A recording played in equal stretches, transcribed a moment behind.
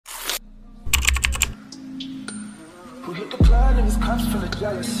Who hit the club and his cups full of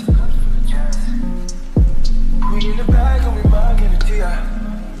jealousy. We in the bag and we mugging the deal.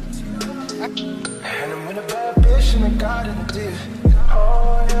 And I'm in a bad bitch and I got in the deal.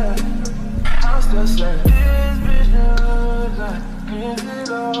 Oh yeah, I'm still saying this bitch knows like Lindsay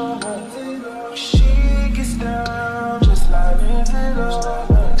Lohan. She gets down just like Lindsay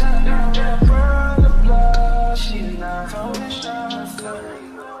Lohan. Burn the blood, she not throwing shots.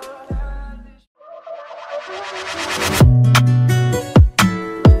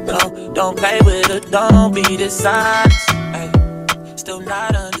 Don't play with it, don't be dishonest. Still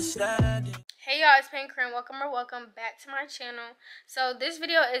not understanding. Hey y'all, it's Pancream. Welcome back to my channel. So this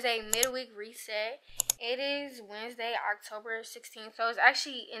video is a midweek reset. It is Wednesday, October 16th. So it's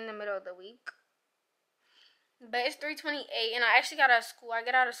actually in the middle of the week. But it's 3:28 and I actually got out of school. I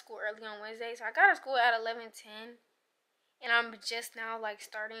get out of school early on Wednesday. So I got out of school at 11:10. And I'm just now like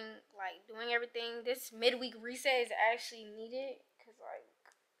starting like doing everything. This midweek reset is actually needed because like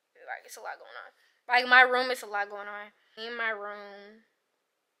it's a lot going on. Like my room, it's a lot going on. Clean my room.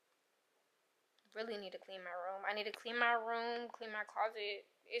 Really need to clean my room. I need to clean my room, clean my closet.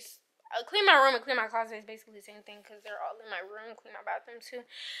 It's clean my room and clean my closet is basically the same thing because they're all in my room. Clean my bathroom too.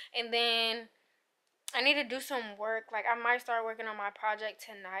 And then I need to do some work. Like I might start working on my project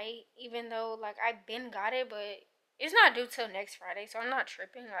tonight, even though like I've been got it, but it's not due till next Friday, so I'm not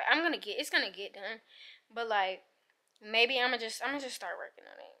tripping. Like it's gonna get done. But like maybe I'm gonna just start working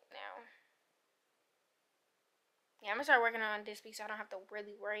on it now. Yeah, I'm gonna start working on this week so I don't have to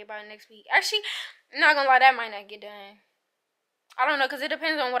really worry about it next week. Actually, I'm not gonna lie, that might not get done. I don't know, because it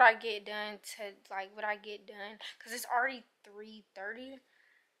depends on what I get done because it's already 3:30.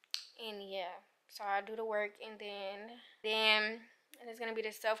 And yeah, so I do the work and then it's gonna be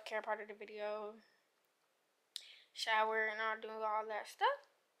the self-care part of the video. Shower and I'll do all that stuff.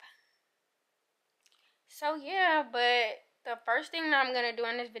 So yeah, but the first thing that I'm gonna do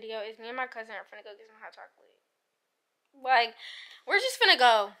in this video is me and my cousin are finna go get some hot chocolate. Like, we're just finna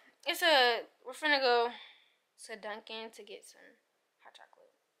go. We're finna go to Dunkin to get some hot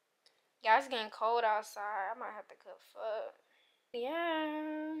chocolate. Yeah, it's getting cold outside. I might have to cuff up.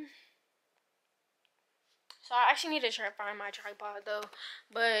 Yeah. So I actually need to try to find my tripod though.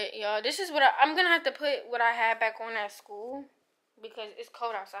 But y'all, this is what I'm gonna have to put what I had back on at school because it's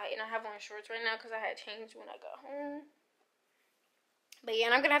cold outside and I have on shorts right now because I had changed when I got home. But yeah,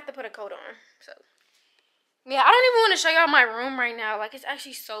 and I'm gonna have to put a coat on. So yeah, I don't even want to show y'all my room right now. Like, it's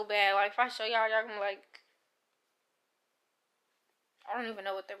actually so bad. Like, if I show y'all, y'all gonna be like, I don't even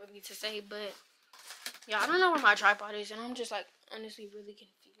know what that would be to say, but yeah, I don't know where my tripod is, and I'm just like honestly really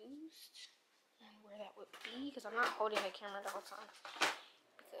confused on where that would be because I'm not holding the camera the whole time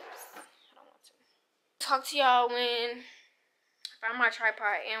because I don't want to. Talk to y'all when I find my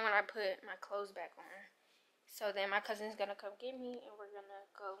tripod and when I put my clothes back on. So then my cousin's gonna come get me and we're gonna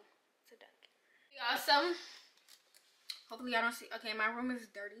go to Dunkin'. Y'all, so hopefully y'all don't see. Okay, my room is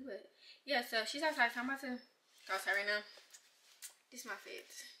dirty, but yeah, so she's outside, so I'm about to go outside right now. This is my fit.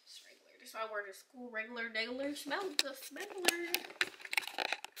 It's regular. This is why I wear to school. Regular. Smell the smeller.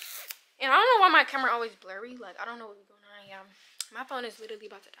 And I don't know why my camera always blurry. Like, I don't know what's going on. Yeah, my phone is literally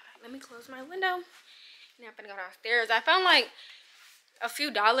about to die. Let me close my window. And I'm gonna go downstairs. I found like a few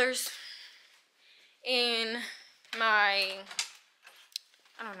dollars in my,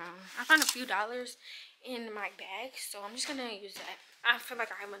 I don't know. I found a few dollars in my bag, so I'm just gonna use that. I feel like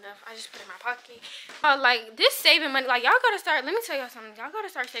I have enough. I just put it in my pocket. Like, this saving money, like, y'all gotta start, let me tell y'all something. Y'all gotta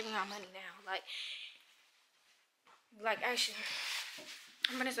start saving y'all money now. Like actually,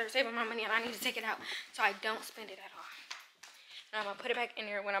 I'm gonna start saving my money and I need to take it out so I don't spend it at all. And I'm gonna put it back in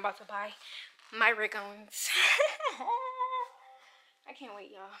there when I'm about to buy my Riggins. I can't wait,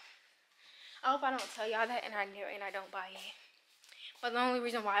 y'all. I hope I don't tell y'all that and I don't buy it. But the only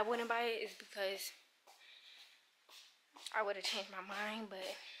reason why I wouldn't buy it is because I would have changed my mind,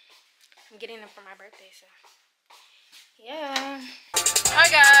 but I'm getting them for my birthday, so yeah. Hi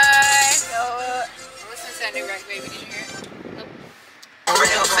guys. So listen to that new rock, baby. Did you hear it? Nope.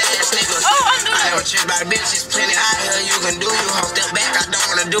 Real fast niggas. Oh, I'm doing it. I don't trip about bitches. Plenty out here you can do you. Hold step back. I don't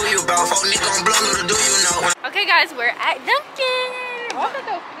wanna do you, bro. Folk nigga gon' blow little do you know. Okay, guys, we're at Dunkin'.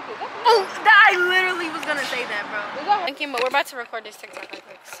 Oh, I literally was gonna say that, bro. Dunkin', but we're about to record this TikTok real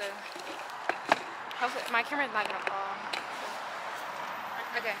quick, so hopefully my camera's not gonna fall.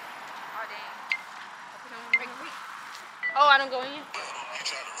 Okay. Oh dang. Oh, I don't go in yet?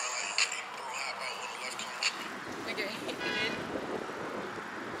 Okay, you did. What do we do?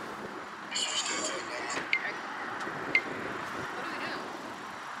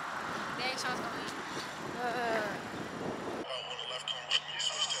 They ain't showing us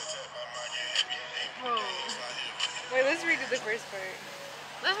Whoa. Wait, redo the first part.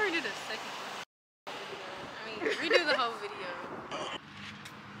 Let's redo the second part. I mean, redo the whole video.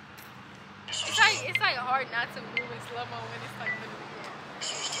 It's like hard not to move in slow mo when it's like middle of the game.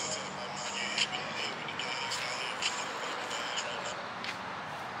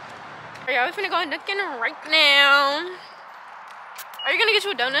 Alright, y'all, we finna go dunkin right now. Are you gonna get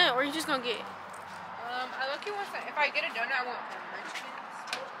you a donut or are you just gonna get? I lucky want some. If I get a donut, I want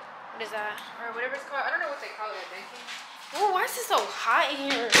Munchkins. What is that? Or whatever it's called. I don't know what they call it at Dunkin'. Oh, why is it so hot in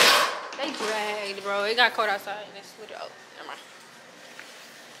here? They dragged, bro. It got cold outside and it's literally. Oh, never mind.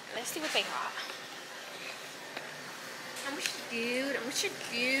 Let's see what they got. I'm with your dude. I'm with your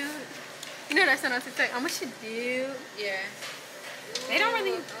dude. You know that sound on TikTok? I'm with your dude. Yeah. They don't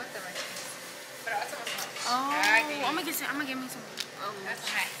really. I want the Munchkins. But I want some. Oh, I'm gonna give me some. That's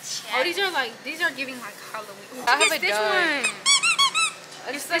nice. Oh, these are giving like Halloween. I have Guess a this dog. one.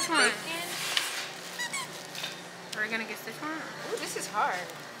 It's Guess this one. bacon. Are we gonna guess this one? Ooh, this is hard.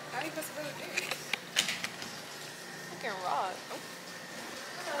 How are you supposed to do this? Fucking rock. Oh.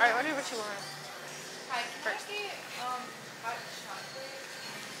 Alright, what you want? Hi, can I get hot chocolate?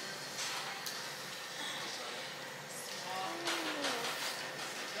 Small.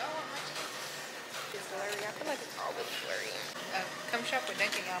 Y'all want Munchkins? It's blurry. I feel like it's always blurry. Come shop with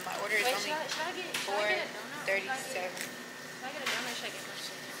Dunkin', y'all. My order is Wait, only should I get a donut? $4.37. Should I get a donut? Should I get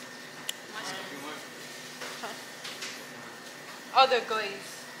Munchkins? Oh, the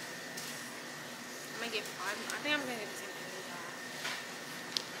glaze. I'm gonna get 5. I think I'm gonna get the same thing as y'all.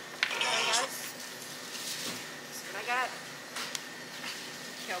 Alright, guys. That's what I got.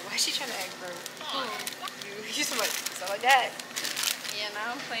 Yo, why is she trying to act broke? You so much. So like that. Yeah,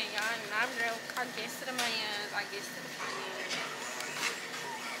 now I'm playing y'all. And I'm real. I guess to the millions. I guess to the millions.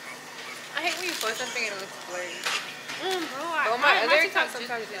 I hate when you post something and it looks blurry. Bro, But my other TikTok account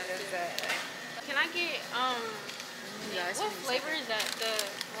sometimes it does that. Like, Can I get yeah, it's what pretty flavor is that? The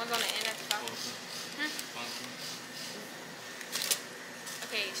ones on the end at the top.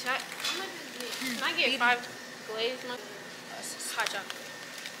 Okay, should I? I'm gonna just get. Can I get 5 glazed hot chocolate?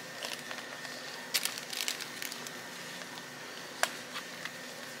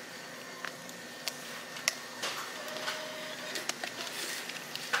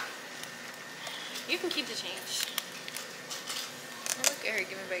 You can keep the change. look at her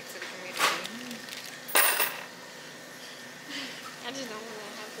giving back to the community. I just don't want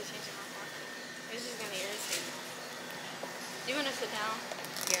to have to change in my pocket. It's just gonna irritate me. You wanna sit down?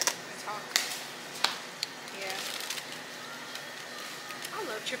 Yeah, and talk. Yeah. I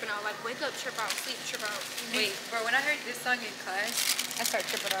love tripping out. Like wake up, trip out, sleep, trip out. Wait, bro, when I heard this song in class, I started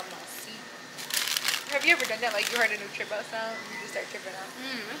tripping out my seat. Have you ever done that? Like you heard a new trip out sound and you just start tripping out?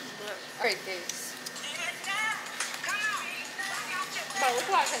 This is good. Alright, this. But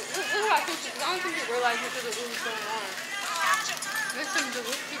look what I don't think you realize this is what was going on. There's some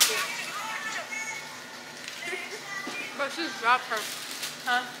Duluth people. But she dropped her.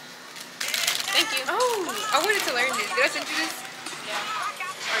 Huh? Thank you. Oh, I wanted to learn this. Did I send you this? Yeah.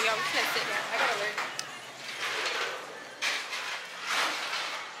 Or y'all, we can't sit down. I gotta learn.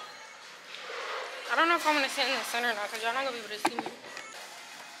 I don't know if I'm gonna sit in the center or not, cause y'all not gonna be able to see me.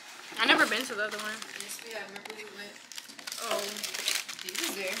 I never been to the other one. Yes, we have. Remember we went. Oh, He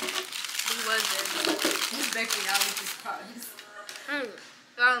was there. he was there. He's backing out with his pods.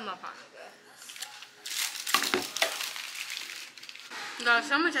 That was my partner. Guys,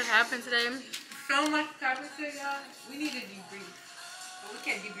 so much has happened today. So much happened today, y'all. We need to debrief. But we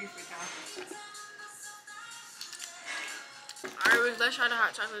can't debrief with conference. Alright, let's try the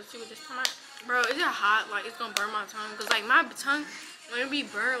hot chocolate. See what this time out. Bro, is it hot? Like it's gonna burn my tongue. Cause like my tongue, when it be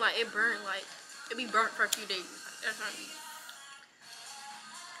burnt, like it burnt, like it be burnt for a few days. That's not me.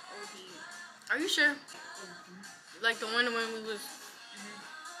 Are you sure? Like the one when we was.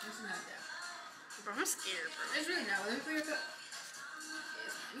 It's not that. Bro, I'm scared, bro. It's really not. Let me put your cup.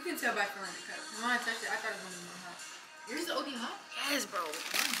 You can tell by feeling the cup. When I touched it, I thought it was more hot. Yours is OD hot? Yes, bro.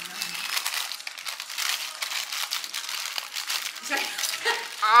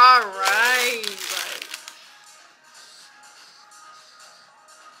 All right. Like,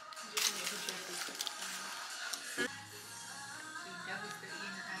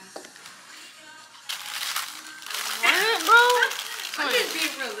 what, bro? I'm just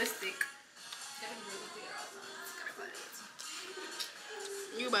being realistic.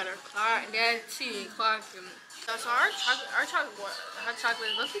 You better clock that tea, clock him. So our chocolate, hot chocolate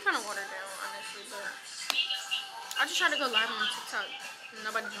is lucky kind of watered down, honestly. But I just tried to go live on TikTok.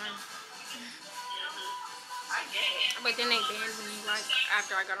 Nobody joined. But then they banned me like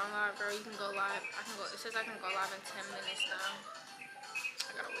after I got on live, girl. You can go live. It says I can go live in 10 minutes now.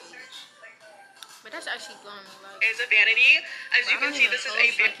 I gotta wait. But But that's actually blowing me. Like, is a vanity. As you can see, this is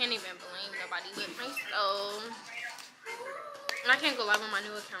a I can't even blame nobody but myself. And I can't go live on my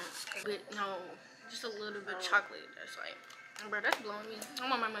new accounts. But no, just a little bit of chocolate. That's like, bro, that's blowing me.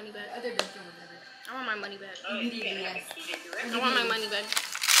 I want my money back. other dunkin or whatever. I want my money back. Immediately, yes. I want my money back.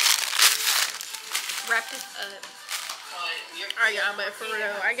 Wrap this up. Alright, y'all, but for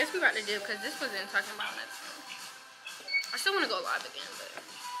real, I guess we about to do because this wasn't talking about nothing. I still want to go live again, but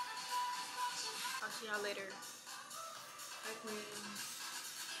I'll see y'all later.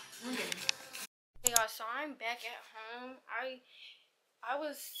 Hey y'all, so I'm back at home. I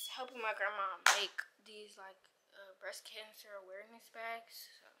was helping my grandma make these like breast cancer awareness bags.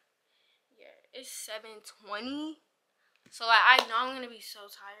 So yeah, it's 7:20. So like I know I'm gonna be so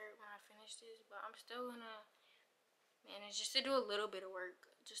tired when I finish this, but I'm still gonna manage just to do a little bit of work,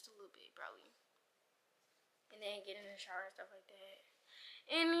 just a little bit probably, and then get in the shower and stuff like that.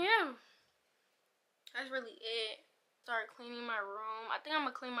 And yeah, that's really it. Start cleaning my room. I think I'm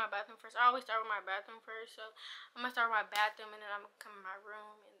gonna clean my bathroom first. I always start with my bathroom first, so I'm gonna start with my bathroom and then I'm gonna come in my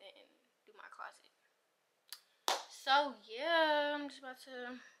room and then do my closet. So yeah, I'm just about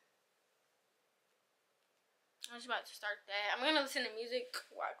to start that. I'm gonna listen to music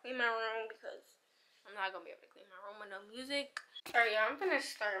while I clean my room because I'm not gonna be able to clean my room with no music. Alright, y'all, I'm gonna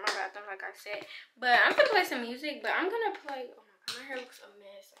start in my bathroom like I said, but I'm gonna play some music. But I'm gonna play. Oh my god, my hair looks a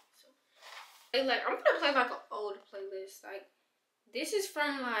mess. Like I'm gonna play like an old playlist. Like this is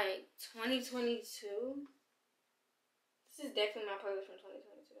from like 2022. This is definitely my playlist from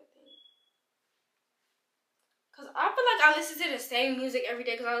 2022, I think. Cause I feel like I listen to the same music every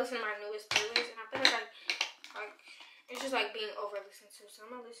day. Cause I listen to my newest playlist, and I feel like it's just like being over listened to. So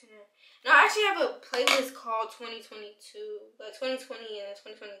I'm gonna listen to. No, I actually have a playlist called 2022, like 2020 and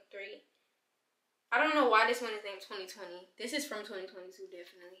 2023. I don't know why this one is named 2020. This is from 2022,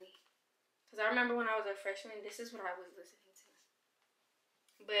 definitely. Because I remember when I was a freshman, this is what I was listening to.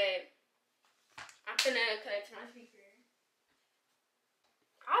 But I'm finna connect to my speaker.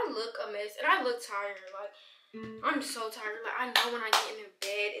 I look a mess and I look tired. Like, I'm so tired. Like, I know when I get in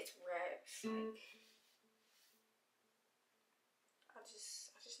bed, it's wraps. Like, I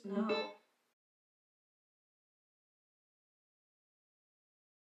just know.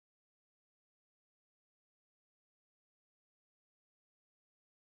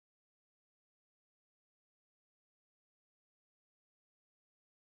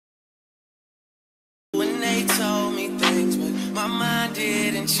 When they told me things, but my mind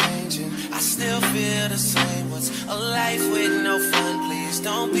didn't change, and I still feel the same. What's a life with no fun? Please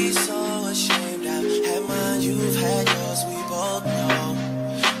don't be so ashamed. I've had mine, you've had yours. We both know,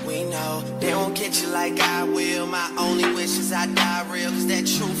 we know they won't get you like I will. My only wish is I die real, cause that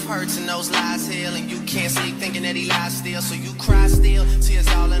truth hurts and those lies heal, and you can't sleep thinking that he lies still, so you cry still. Tears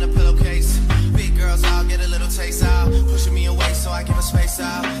all in a pillowcase. Big girls all get a little taste out, pushing me away so I give her space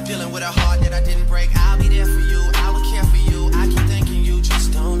out. Dealing with a heart that I didn't break. I'll be there for you, I would care for you. I keep thinking you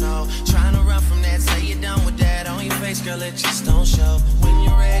just don't know. Trying to run from that, say you're done with that. On your face, girl, it just don't show. When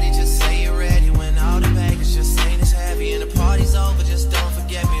you're ready, just say you're ready. When all the baggage just ain't as heavy and the party's over, just don't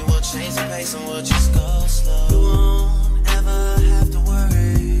forget me. We'll change the pace and we'll just go slow. You won't ever have to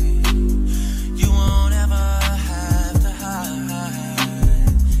worry. You won't ever have to hide.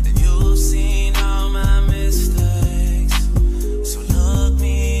 And you've seen all my mistakes, so look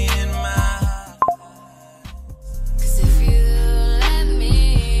me in my eyes. 'Cause if you let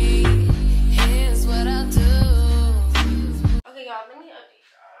me, here's what I'll do. Okay, y'all, let me update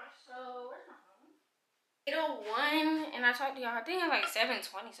y'all. So, where's my phone? 8:01, and I talked to y'all, I think it's like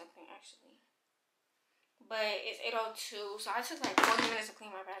 7:20 something actually. But it's 8:02, so I took like 40 minutes to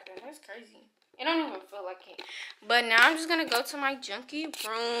clean my bathroom. That's crazy. It don't even feel like it. But now I'm just gonna go to my junky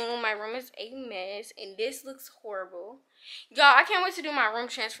room. My room is a mess, and this looks horrible. Y'all, I can't wait to do my room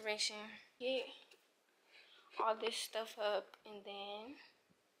transformation. Get all this stuff up, and then,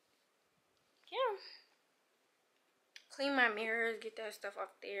 yeah. Clean my mirrors, get that stuff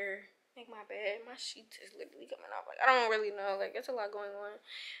off there. Make my bed. My sheets is literally coming off. Like, I don't really know. Like, it's a lot going on.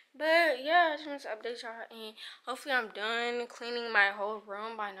 But, yeah, I just wanted to update y'all. And hopefully I'm done cleaning my whole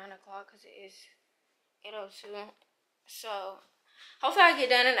room by 9 o'clock. Because it is 8:02. So, hopefully I get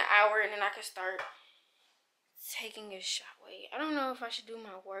done in an hour. And then I can start taking a shot. Wait, I don't know if I should do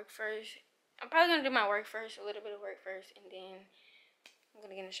my work first. I'm probably going to do my work first. A little bit of work first. And then I'm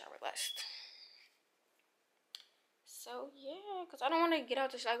going to get in the shower last. So, yeah, because I don't want to get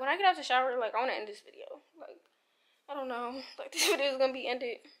out the shower. Like, when I get out the shower, like, I want to end this video. Like, I don't know. Like, this video is going to be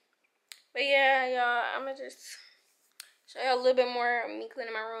ended. But, yeah, y'all, I'm going to just show y'all a little bit more of me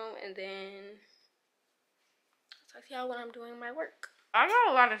cleaning my room. And then I'll talk to y'all when I'm doing my work. I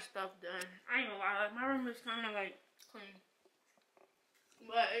got a lot of stuff done. I ain't gonna lie, like, my room is kind of like clean.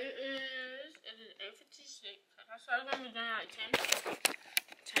 But it is 8:56. I said I was gonna be done at like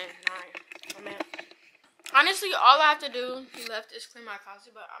 10, 9. Oh man. Honestly, all I have to do left is clean my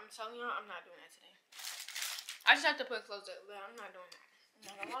closet, but I'm telling you, I'm not doing that today. I just have to put clothes up, but I'm not doing that. I'm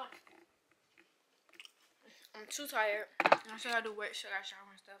not gonna lie. I'm too tired. I still gotta do work, still gotta shower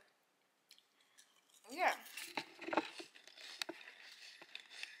and stuff. Yeah.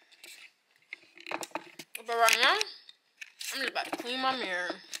 But right now, I'm just about to clean my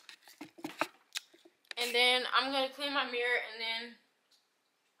mirror. And then I'm gonna clean my mirror, and then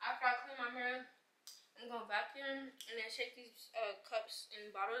after I clean my mirror, I'm gonna vacuum and then shake these cups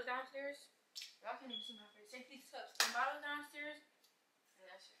and bottles downstairs. Y'all can't even see my face. Shake these cups and bottles downstairs, and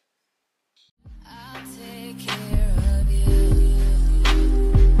that's it. I'll take care of you.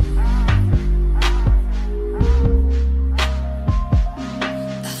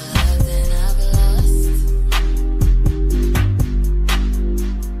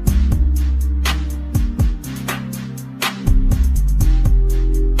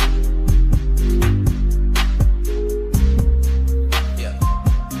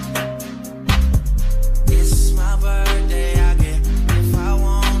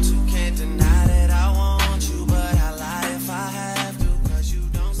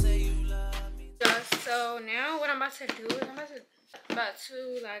 About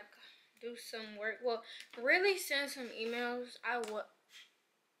to like do some work. Well, really send some emails.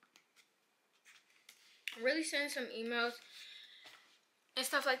 Really send some emails and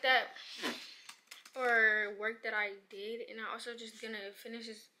stuff like that for work that I did, and I also just gonna finish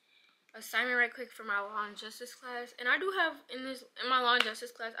this assignment right quick for my law and justice class. And I do have in my law and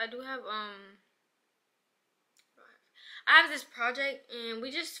justice class, I do have I have this project, and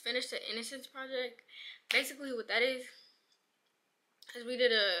we just finished the innocence project. Basically, what that is we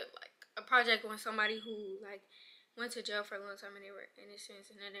did a project on somebody who like went to jail for a long time and they were innocent,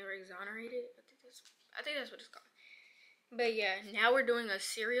 and then they were exonerated. I think that's what it's called. But yeah, now we're doing a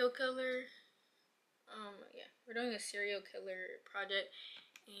serial killer. Yeah, we're doing a serial killer project,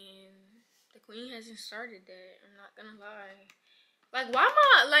 and the queen hasn't started that. I'm not gonna lie. Like, why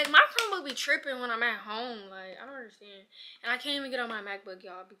my Chromebook be tripping when I'm at home? Like, I don't understand. And I can't even get on my MacBook,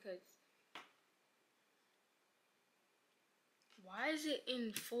 y'all, because why is it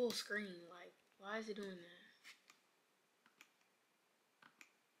in full screen? Like, why is it doing that?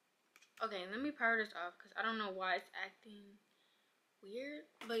 Okay, let me power this off because I don't know why it's acting weird.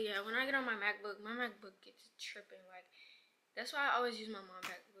 But yeah, when I get on my MacBook gets tripping. Like, that's why I always use my mom's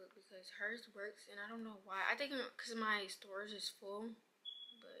MacBook, because hers works, and I don't know why. I think because my storage is full,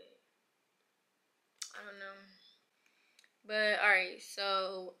 but I don't know. But alright,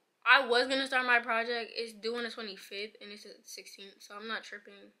 so I was gonna start my project. It's due on the 25th, and it's the 16th, so I'm not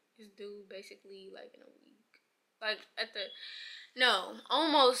tripping. It's due basically like in a week, like no,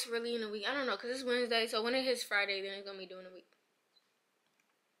 almost really in a week. I don't know, because it's Wednesday, so when it hits Friday, then it's gonna be due in a week.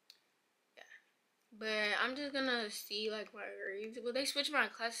 But I'm just gonna see like my grades. Well, they switched my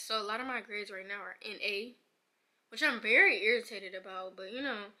classes, so a lot of my grades right now are in A, which I'm very irritated about. But you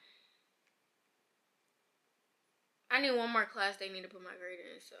know, I need one more class they need to put my grade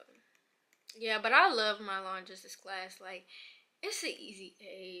in. So yeah, but I love my law and justice class. Like, it's an easy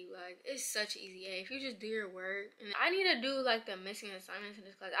A. Like, it's such an easy A if you just do your work. And I need to do like the missing assignments in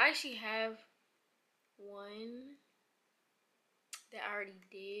this class. I actually have one that I already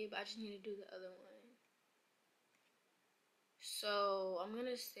did, but I just need to do the other one. So I'm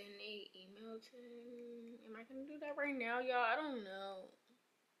gonna send a email to him. Am I gonna do that right now, y'all? I don't know.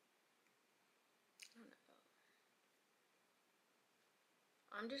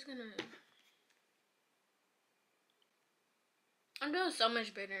 I'm just gonna. I'm doing so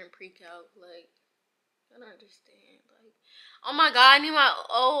much better in pre-calc. Like, I don't understand. Like, oh my god, I need my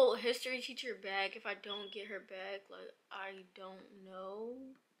old history teacher back. If I don't get her back, like, I don't know.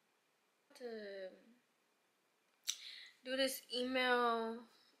 To do this email.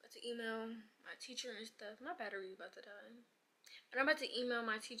 To email my teacher and stuff. My battery's about to die. But I'm about to email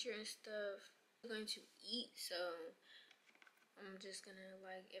my teacher and stuff. I'm going to eat, so I'm just gonna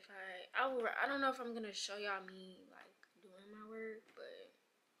like, if I don't know if I'm gonna show y'all me like doing my work, but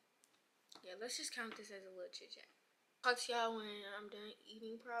yeah, let's just count this as a little chit chat. Talk to y'all when I'm done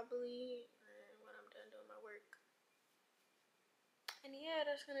eating, probably, or when I'm done doing my work. And yeah,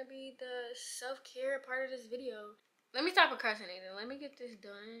 that's gonna be the self-care part of this video. Let me stop procrastinating. Let me get this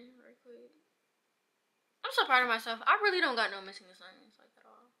done right quick. I'm so proud of myself. I really don't got no missing assignments like at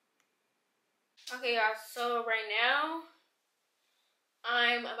all. Okay, y'all, so right now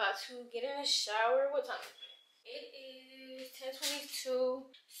I'm about to get in the shower. What time is it? It is is 10:22.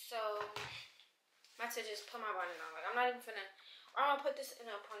 So I'm about to just put my bonnet on. Like I'm not even finna. Or I'm gonna put this in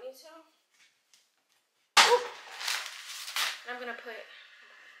a ponytail. And I'm gonna put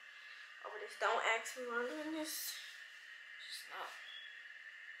over this. Don't ask me why I'm doing this. Just not.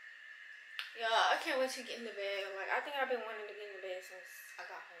 Yeah, I can't wait to get in the bed. Like I think I've been wanting to get in the bed since I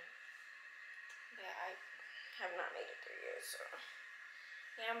got home. But I have not made it 3 years, so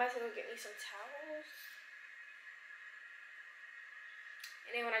yeah, I'm about to go get me some towels.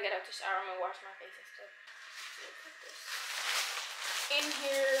 And then when I get out the shower, I'm gonna wash my face and stuff. So I'll put this in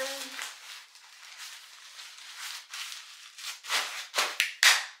here.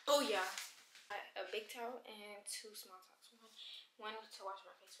 Oh yeah. A big towel and 2 small towels. One to wash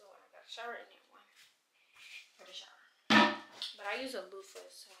my face with when I got a shower, and then one for the shower. But I use a loofah,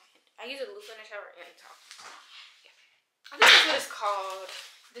 so I use a loofah in the shower and a towel. Yeah. I think that's what it's called.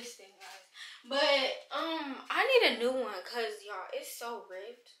 This thing, guys. But I need a new one because y'all, it's so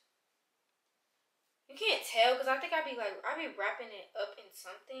ripped. You can't tell because I think I be wrapping it up in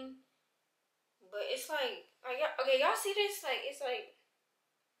something. But it's like okay, y'all see this? Like it's like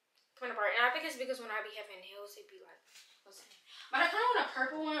coming apart. And I think it's because when I be having nails, it be like what's it? But I kind of want a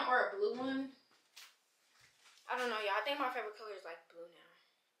purple one or a blue one. I don't know, y'all. I think my favorite color is like blue now.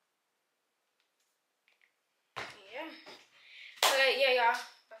 Yeah. But yeah, y'all.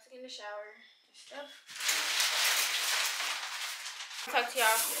 About to get in the shower and stuff. I'll talk to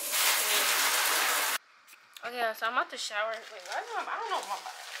y'all. Okay, so I'm about to shower. Wait, I don't know if my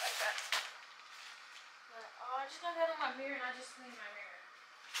body looks like that. But, I just got that on my mirror and I just cleaned my mirror.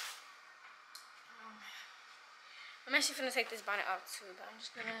 I'm actually finna take this bonnet off too, but I'm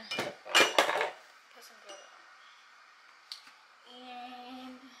just gonna put some glitter on.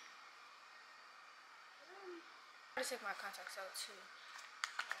 And I'm gonna take my contacts out too.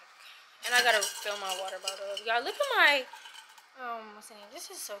 And I gotta fill my water bottle up. Y'all look at my what's the name? This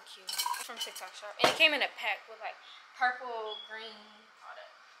is so cute. It's from TikTok shop. And it came in a pack with like purple, green, all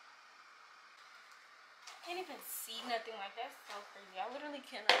that. I can't even see nothing, like that's so crazy. I literally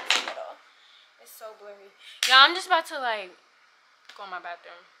cannot see it all. It's so blurry. Yeah, I'm just about to like go in my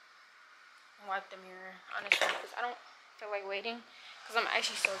bathroom and wipe the mirror, honestly, because I don't feel like waiting because I'm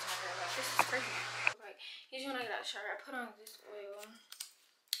actually so tired. Like this is crazy. Like usually when I get out of the shower, I put on this oil.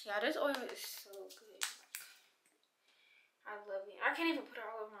 Yeah, this oil is so good. I love it. I can't even put it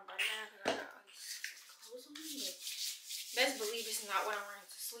all over my body now because I got all these clothes on me. Best believe it's not what I'm wearing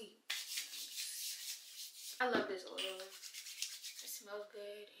to sleep. I love this oil. It smells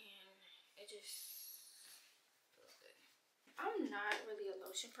good and it just feels good. I'm not really a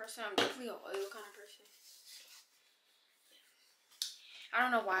lotion person. I'm definitely an oil kind of person. I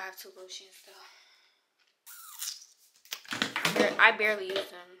don't know why I have 2 lotions though. I barely use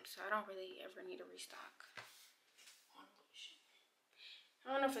them, so I don't really ever need to restock on lotion. I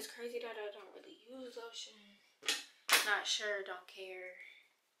don't know if it's crazy that I don't really use lotion. Not sure, don't care.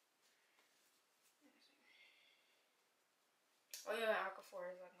 Oh yeah, Aquaphor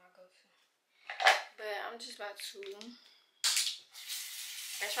is like my go-to. But I'm just about to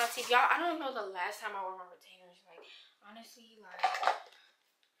brush my teeth. Y'all, I don't know the last time I wore my retainers. Like, honestly, like,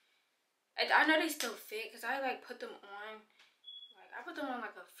 I know they still fit because I like put them on. Like, I put them on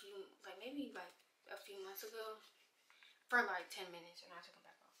like maybe a few months ago for like 10 minutes and I took them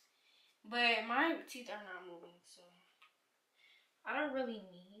back off. But my teeth are not moving, so I don't really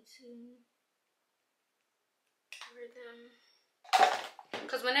need to wear them.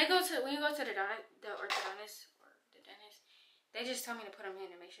 Because when you go to the orthodontist or the dentist, they just tell me to put them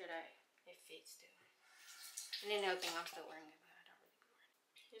in and make sure that it fits still. And then they'll think I'm still wearing it, but I don't really be wearing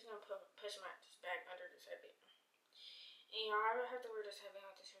it. Just gonna push my back under this headband. And y'all, I have to wear this headband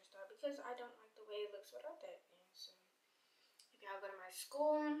with this hairstyle because I don't like the way it looks without that band. So if y'all go to my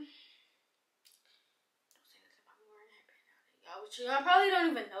school, don't say nothing about me wearing a headband nowadays. Y'all probably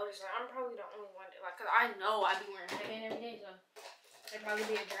don't even notice. Like I'm probably the only one that, like, cause I know I be wearing a headband every day, so it'd probably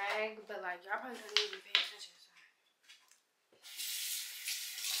be a drag. But like y'all probably don't even pay attention. So.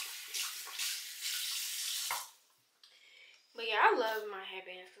 But yeah, I love my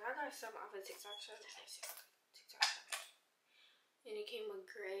headbands because I got some off of TikTok shop. And it came with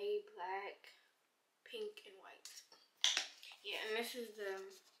gray, black, pink, and white. Yeah, and this is the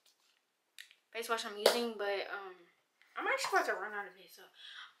face wash I'm using, but I'm actually about to run out of it, so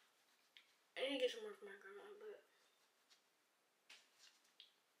I need to get some more from my grandma, but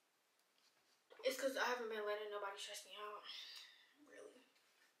it's because I haven't been letting nobody stress me out. Really.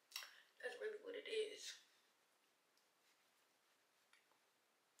 That's really what it is.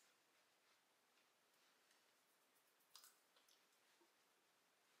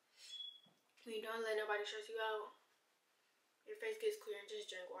 When you don't let nobody stress you out, your face gets clear and just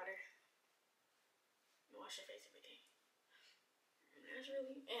drink water. Wash your face every day.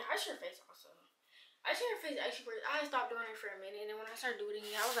 Naturally. And ice your face also. Ice your face actually works. I stopped doing it for a minute, and then when I started doing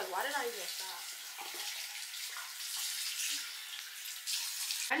it, I was like, why did I even stop?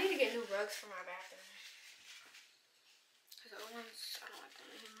 I need to get new rugs for my bathroom. Because the old ones, I don't like them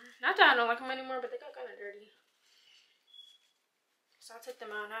anymore. Not that I don't like them anymore, but they got kind of dirty. So I took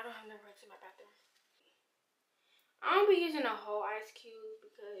them out, and I don't have no rugs in my bathroom. I don't be using a whole ice cube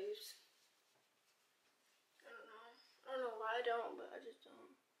because I don't know why I don't, but I just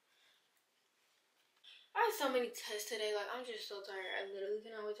don't. I had so many tests today, like I'm just so tired. I literally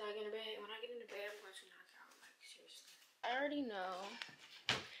cannot wait till I get in bed. When I get into bed, I'm going to knock out, like seriously. I already know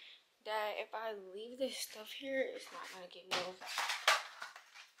that if I leave this stuff here, it's not gonna get moved. I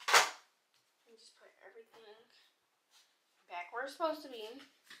just put everything back where it's supposed to be.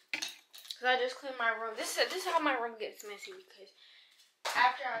 Cause I just cleaned my room. This is how my room gets messy, because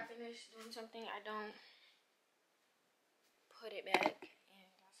after I finish doing something, I don't put it back,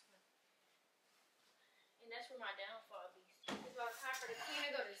 and that's where my downfall be. It's about time for the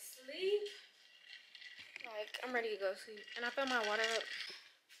queen to go to sleep. Like, I'm ready to go to sleep, and I filled my water up.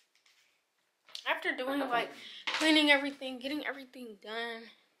 After doing like cleaning everything, getting everything done,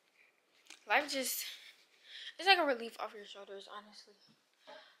 life just, it's like a relief off your shoulders, honestly.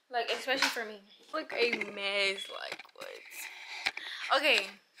 Like, especially for me. Look a mess, like what? Okay.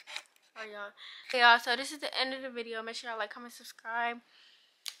 Alright, y'all. Okay, y'all, so this is the end of the video. Make sure y'all like, comment, subscribe.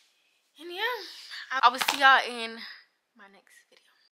 And yeah, I will see y'all in my next